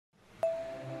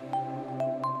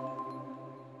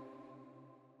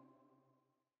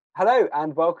Hello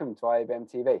and welcome to IABM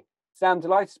TV. Today I'm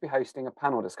delighted to be hosting a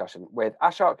panel discussion with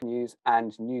Asharq News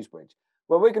and Newsbridge,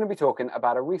 where we're going to be talking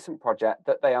about a recent project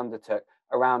that they undertook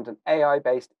around an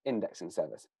AI-based indexing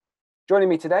service. Joining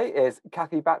me today is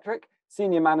Kathy Batrick,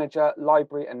 Senior Manager,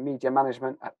 Library and Media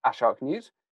Management at Asharq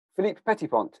News, Philippe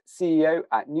Petitpont, CEO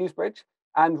at Newsbridge,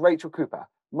 and Rachel Cooper,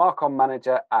 Marcom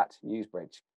Manager at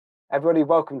Newsbridge. Everybody,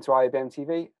 welcome to IABM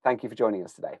TV. Thank you for joining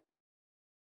us today.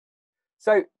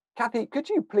 So, Kathy, could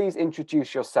you please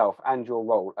introduce yourself and your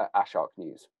role at Asharq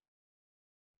News?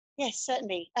 Yes,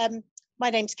 certainly. My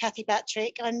name's Kathy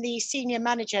Batrick. I'm the Senior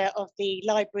Manager of the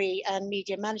Library and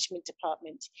Media Management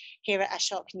Department here at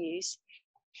Asharq News.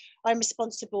 I'm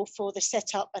responsible for the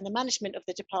setup and the management of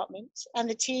the department and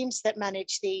the teams that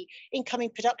manage the incoming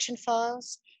production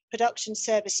files, production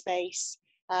service space,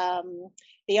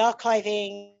 the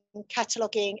archiving,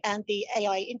 cataloguing, and the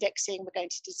AI indexing we're going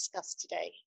to discuss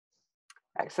today.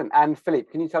 Excellent. And Philippe,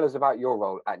 can you tell us about your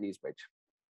role at Newsbridge?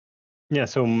 Yeah,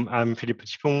 so I'm Philippe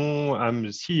Petitpont. I'm the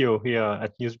CEO here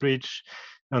at Newsbridge,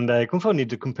 and I co-founded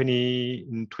the company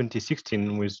in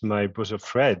 2016 with my brother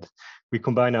Fred. We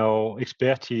combine our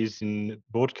expertise in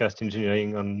broadcast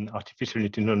engineering and artificial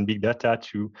intelligence and big data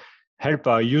to help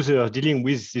our users dealing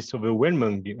with this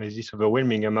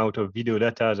overwhelming amount of video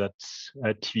data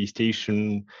that TV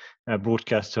station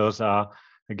broadcasters are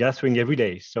gathering every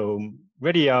day. So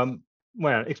really,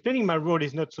 well, explaining my role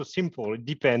is not so simple. It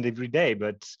depends every day,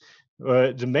 but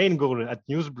the main goal at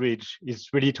Newsbridge is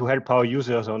really to help our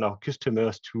users and our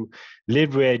customers to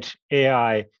leverage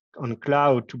AI on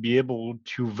cloud to be able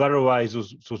to valorize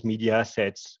those media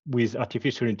assets with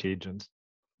artificial intelligence.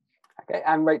 Okay,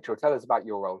 and Rachel, tell us about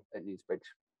your role at Newsbridge.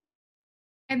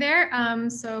 Hi there.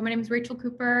 So my name is Rachel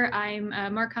Cooper. I'm a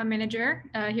Marcom Manager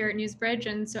here at Newsbridge,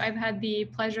 and so I've had the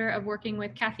pleasure of working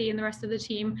with Kathy and the rest of the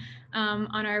team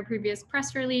on our previous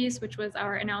press release, which was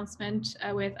our announcement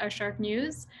with Asharq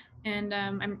News, and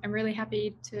I'm really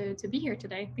happy to be here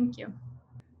today. Thank you.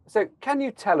 So can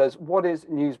you tell us what is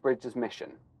Newsbridge's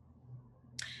mission?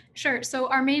 Sure. So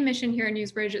our main mission here at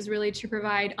Newsbridge is really to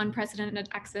provide unprecedented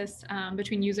access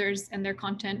between users and their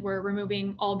content. We're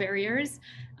removing all barriers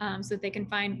so that they can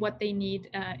find what they need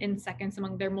in seconds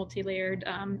among their multi-layered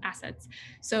assets.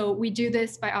 So we do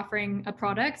this by offering a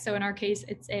product. So in our case,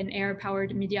 it's an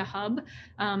AI-powered media hub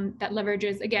that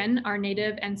leverages, again, our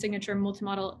native and signature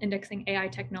multimodal indexing AI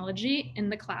technology in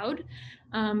the cloud.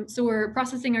 So we're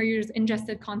processing our users'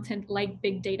 ingested content like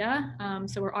big data.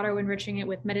 So we're auto-enriching it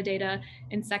with metadata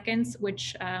in seconds,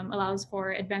 which allows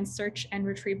for advanced search and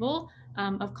retrieval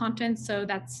of content. So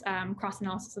that's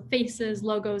cross-analysis of faces,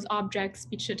 logos, objects,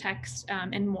 speech-to-text,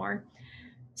 and more.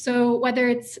 So whether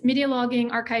it's media logging,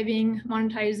 archiving,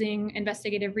 monetizing,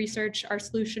 investigative research, our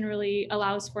solution really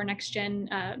allows for next-gen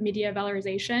media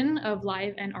valorization of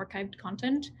live and archived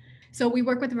content. So we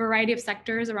work with a variety of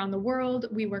sectors around the world.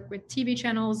 We work with TV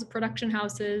channels, production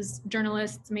houses,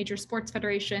 journalists, major sports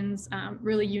federations,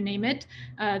 really you name it.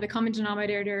 The common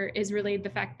denominator is really the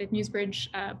fact that Newsbridge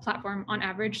platform on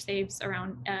average saves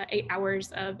around 8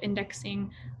 hours of indexing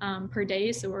per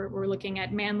day. So we're looking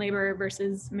at man labor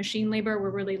versus machine labor. We're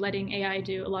really letting AI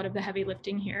do a lot of the heavy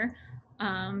lifting here.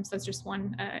 So that's just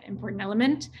one important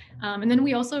element. And then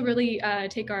we also really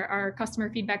take our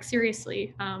customer feedback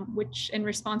seriously, which in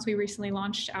response, we recently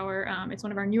launched it's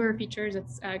one of our newer features.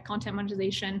 It's a content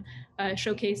monetization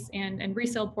showcase and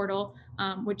resale portal,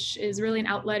 which is really an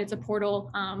outlet. It's a portal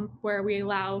where we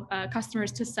allow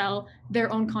customers to sell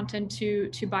their own content to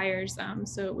buyers,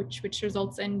 so which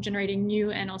results in generating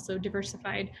new and also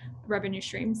diversified revenue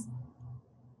streams.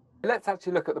 Let's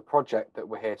actually look at the project that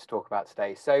we're here to talk about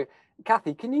today. So,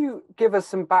 Kathy, can you give us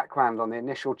some background on the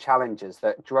initial challenges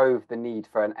that drove the need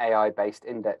for an AI-based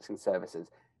indexing services?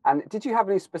 And did you have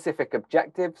any specific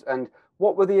objectives, and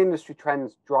what were the industry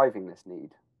trends driving this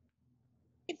need?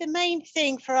 The main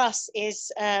thing for us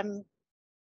is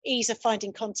ease of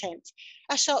finding content.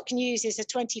 Asharq News is a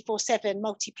 24/7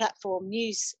 multi-platform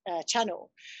news channel,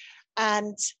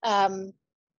 and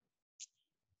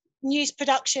news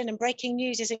production and breaking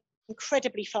news is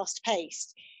incredibly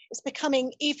fast-paced. It's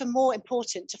becoming even more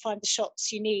important to find the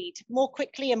shots you need more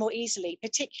quickly and more easily,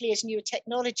 particularly as newer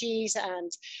technologies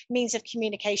and means of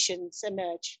communications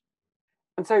emerge.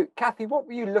 And so, Kathy, what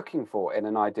were you looking for in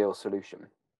an ideal solution?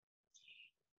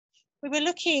 We were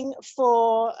looking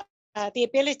for the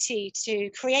ability to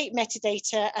create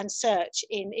metadata and search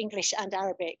in English and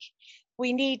Arabic.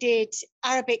 We needed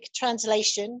Arabic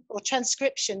translation or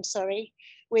transcription,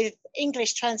 with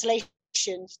English translation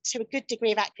to a good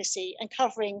degree of accuracy and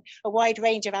covering a wide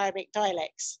range of Arabic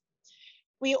dialects.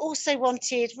 We also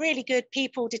wanted really good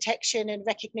people detection and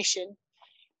recognition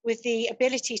with the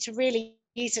ability to really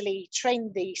easily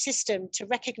train the system to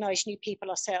recognize new people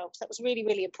ourselves. That was really,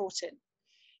 really important.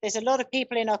 There's a lot of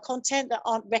people in our content that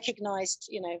aren't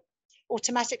recognized,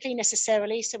 automatically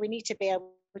necessarily. So we need to be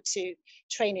able to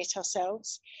train it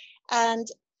ourselves. And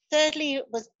thirdly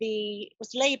was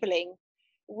labeling.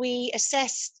 We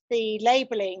assessed the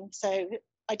labeling, so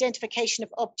identification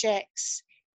of objects,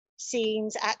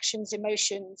 scenes, actions,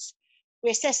 emotions. We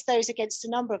assessed those against a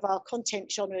number of our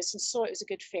content genres and saw it was a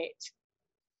good fit.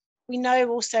 We know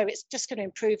also it's just going to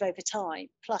improve over time.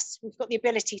 Plus, we've got the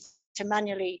ability to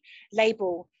manually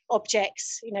label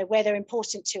objects, where they're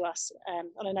important to us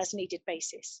on an as-needed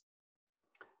basis.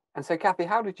 And so, Kathy,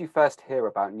 how did you first hear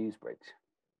about Newsbridge?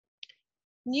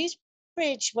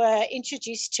 Newsbridge were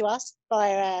introduced to us by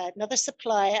another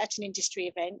supplier at an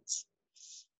industry event.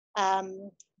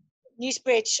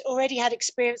 Newsbridge already had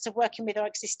experience of working with our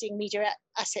existing media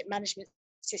asset management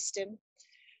system,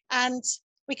 and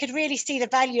we could really see the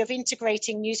value of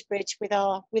integrating Newsbridge with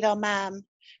our MAM.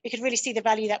 We could really see the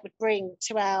value that would bring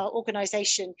to our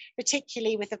organisation,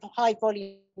 particularly with the high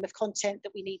volume of content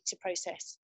that we need to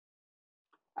process.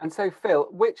 And so, Phil,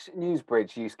 which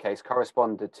Newsbridge use case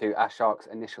corresponded to Asharq's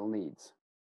initial needs?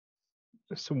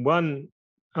 So one,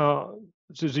 so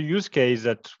the use case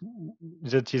that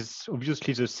is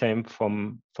obviously the same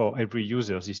for every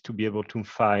user is to be able to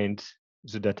find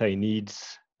the data he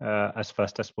needs as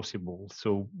fast as possible.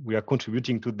 So we are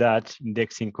contributing to that,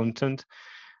 indexing content.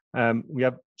 We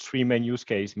have three main use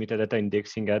cases: metadata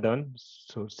indexing add-on,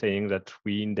 so saying that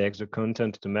we index the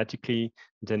content automatically,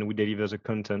 then we deliver the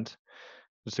content.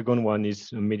 The second one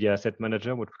is a media asset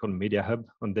manager, what we call Media Hub,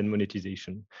 and then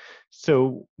monetization.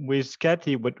 So with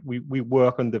Kathy, what we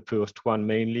work on the first one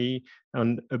mainly,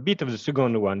 and a bit of the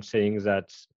second one, saying that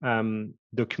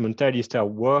documentalists are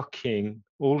working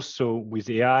also with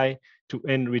AI to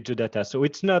enrich the data. So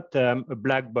it's not a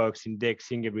black box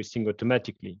indexing everything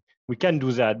automatically. We can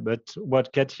do that, but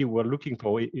what Kathy was looking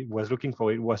for, it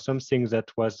was something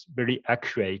that was very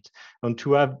accurate. And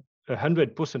to have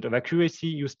 100% of accuracy,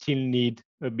 you still need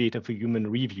a bit of a human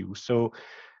review. So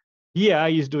AI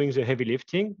is doing the heavy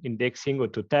lifting, indexing,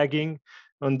 auto tagging,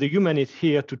 and the human is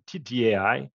here to teach the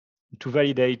AI to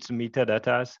validate the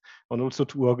metadata and also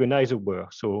to organize the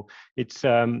work. So it's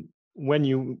when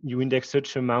you index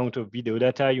such amount of video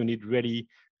data, you need really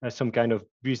some kind of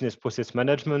business process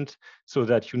management so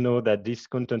that you know that this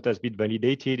content has been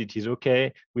validated, it is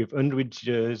okay. We've enriched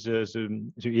the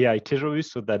AI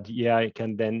terrorists so that the AI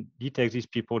can then detect these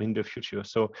people in the future.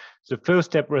 So the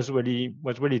first step was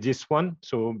really this one.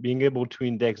 So being able to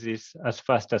index this as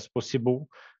fast as possible,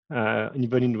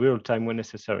 even in real time when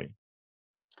necessary.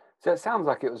 So it sounds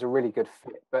like it was a really good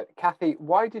fit, but Kathy,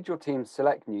 why did your team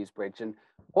select Newsbridge and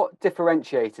what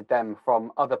differentiated them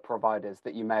from other providers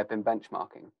that you may have been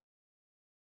benchmarking?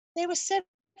 There were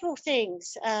several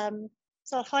things.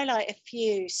 So I'll highlight a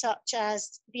few, such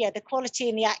as the quality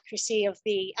and the accuracy of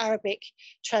the Arabic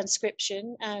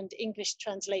transcription and English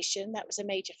translation. That was a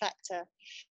major factor.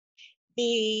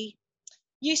 The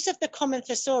use of the common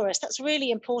thesaurus, that's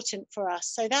really important for us.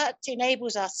 So that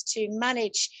enables us to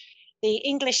manage the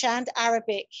English and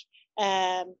Arabic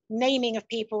naming of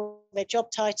people, their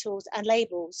job titles and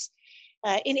labels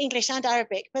in English and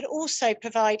Arabic, but also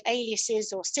provide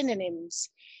aliases or synonyms.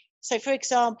 So for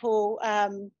example,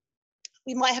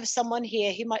 we might have someone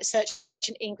here who might search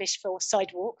in English for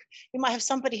sidewalk. We might have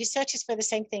somebody who searches for the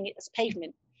same thing as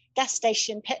pavement, gas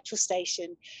station, petrol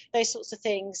station, those sorts of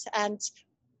things. And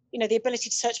the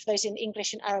ability to search for those in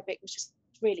English and Arabic was just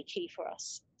really key for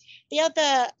us. The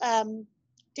other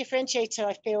differentiator,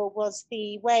 I feel, was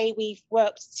the way we've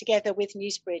worked together with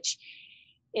Newsbridge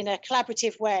in a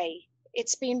collaborative way.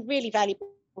 It's been really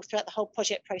valuable throughout the whole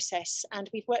project process, and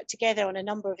we've worked together on a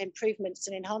number of improvements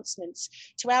and enhancements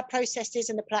to our processes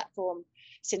and the platform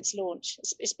since launch.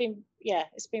 It's been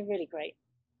really great.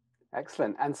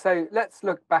 Excellent. And so let's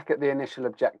look back at the initial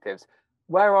objectives.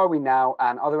 Where are we now,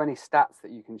 and are there any stats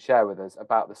that you can share with us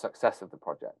about the success of the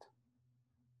project?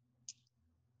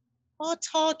 Our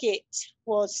target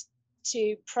was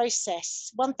to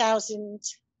process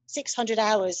 1,600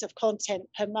 hours of content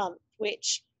per month,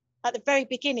 which at the very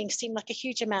beginning seemed like a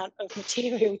huge amount of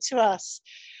material to us.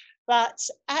 But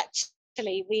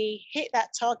actually, we hit that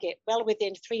target well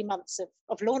within 3 months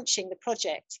of launching the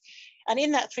project. And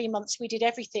in that 3 months, we did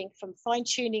everything from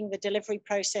fine-tuning the delivery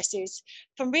processes,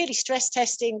 from really stress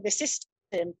testing the system,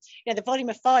 the volume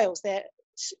of files, there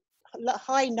are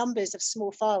high numbers of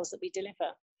small files that we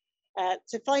deliver.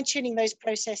 So fine-tuning those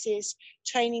processes,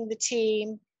 training the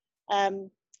team. So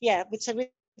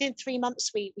within 3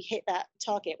 months, we hit that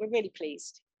target. We're really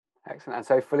pleased. Excellent. And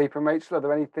so Philippe and Rachel, are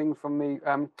there anything from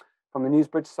the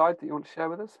Newsbridge side that you want to share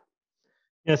with us?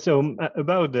 Yeah, so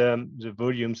about the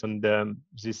volumes and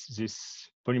this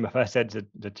volume of assets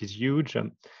that is huge.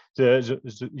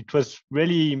 It was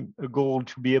really a goal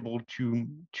to be able to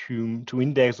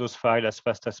index those files as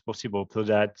fast as possible, so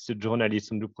that the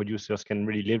journalists and the producers can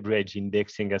really leverage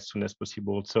indexing as soon as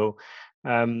possible. So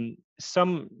some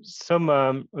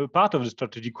part of the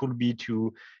strategy could be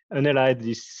to analyze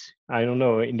this, I don't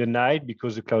know, in the night,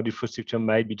 because the cloud infrastructure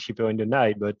might be cheaper in the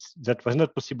night, but that was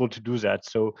not possible to do that.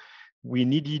 So we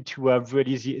needed to have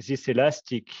really this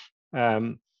elastic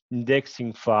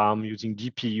indexing farm using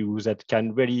GPUs that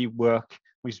can really work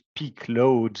with peak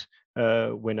load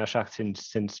when Asharq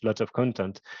sends lots of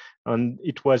content. And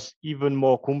it was even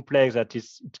more complex, that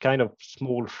it's kind of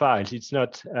small files. It's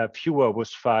not fewer of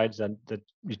those files, and that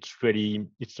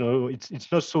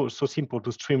it's not so simple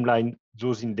to streamline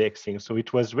those indexing. So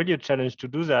it was really a challenge to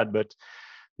do that, but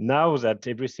now that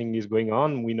everything is going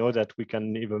on, we know that we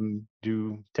can even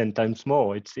do 10 times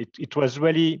more. It was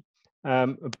really a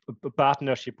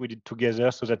partnership we did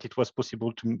together, so that it was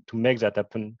possible to make that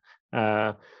happen.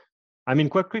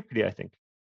 Quite quickly, I think.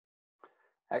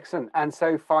 Excellent. And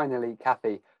so finally,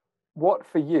 Kathy, what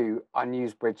for you are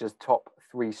Newsbridge's top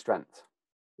 3 strengths?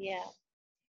 Yeah,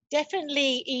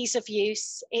 definitely ease of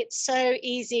use. It's so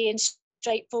easy and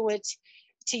straightforward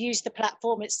to use the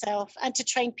platform itself and to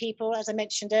train people, as I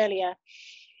mentioned earlier.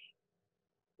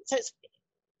 So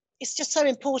it's just so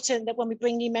important that when we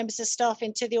bring new members of staff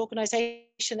into the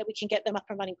organisation, that we can get them up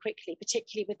and running quickly,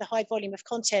 particularly with the high volume of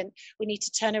content we need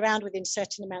to turn around within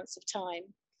certain amounts of time.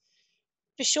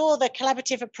 For sure, the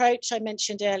collaborative approach I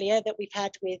mentioned earlier that we've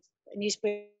had with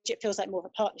Newsbridge, it feels like more of a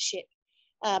partnership.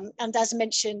 And as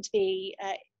mentioned, the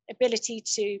ability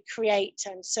to create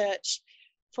and search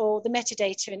for the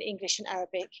metadata in English and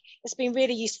Arabic has been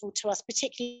really useful to us,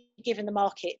 particularly given the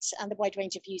market and the wide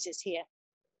range of users here.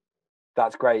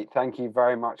 That's great. Thank you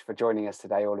very much for joining us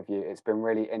today, all of you. It's been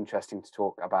really interesting to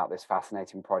talk about this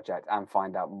fascinating project and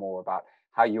find out more about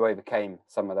how you overcame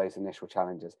some of those initial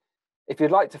challenges. If you'd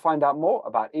like to find out more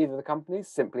about either of the companies,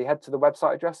 simply head to the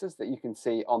website addresses that you can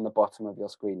see on the bottom of your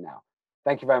screen now.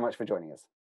 Thank you very much for joining us.